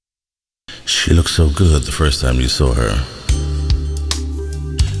She looked so good the first time you saw her.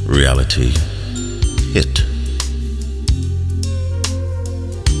 Reality hit.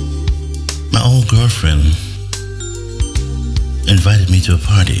 My old girlfriend invited me to a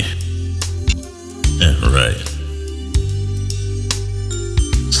party. Yeah, right.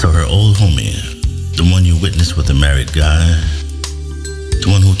 So her old homie, the one you witnessed with the married guy, the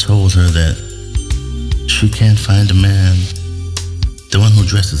one who told her that she can't find a man, the one who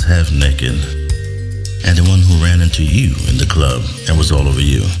dresses half naked, and the one who ran into you in the club and was all over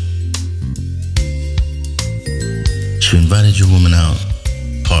you. She invited your woman out,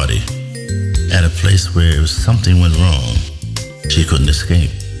 party, at a place where if something went wrong, she couldn't escape.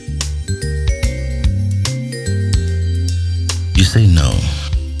 You say no,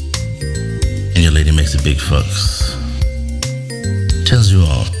 and your lady makes a big fuss, tells you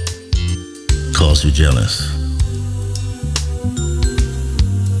off, calls you jealous.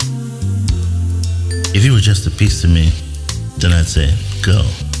 If you were just a piece to me, then I'd say, go.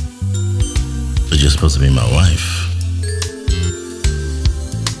 But you're supposed to be my wife.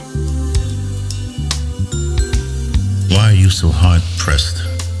 Why are you so hard-pressed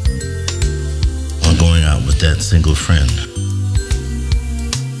on going out with that single friend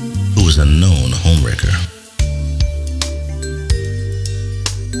who is a known homewrecker?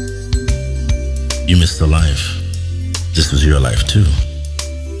 You missed the life. This was your life too.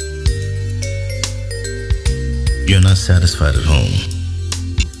 You're not satisfied at home,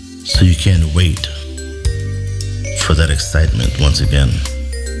 so you can't wait for that excitement once again.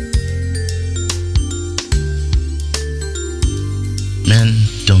 Men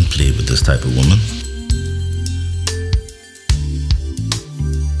don't play with this type of woman.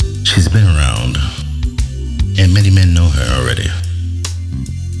 She's been around, and many men know her already.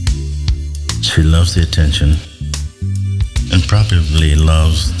 She loves the attention and probably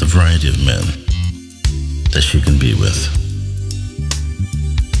loves the variety of men that she can be with.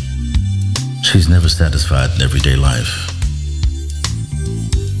 She's never satisfied in everyday life.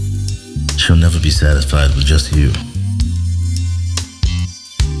 She'll never be satisfied with just you.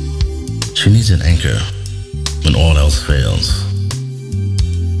 She needs an anchor when all else fails.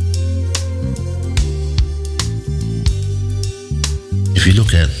 If you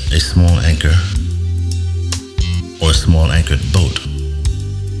look at a small anchor or a small anchored boat,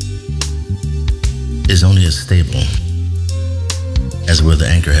 it's only as stable as where the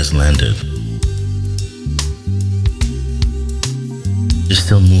anchor has landed. It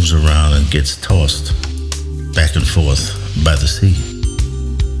still moves around and gets tossed back and forth by the sea.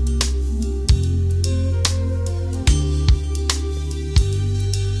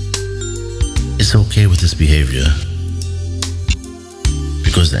 It's okay with this behavior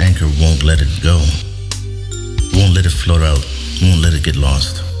because the anchor won't let it go, won't let it float out, won't let it get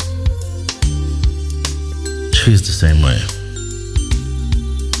lost. She's the same way.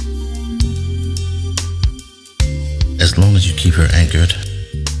 As long as you keep her anchored,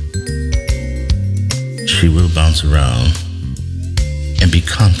 she will bounce around and be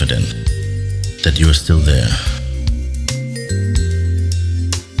confident that you are still there.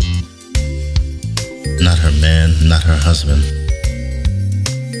 Not her man, not her husband,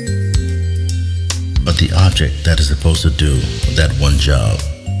 but the object that is supposed to do that one job.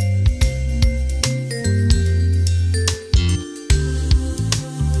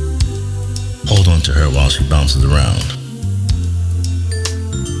 Hold on to her while she bounces around.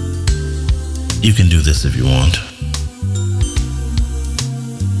 You can do this if you want.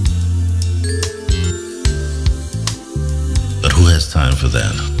 But who has time for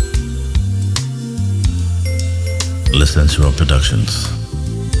that? Listen to our productions.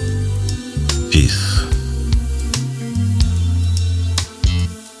 Peace.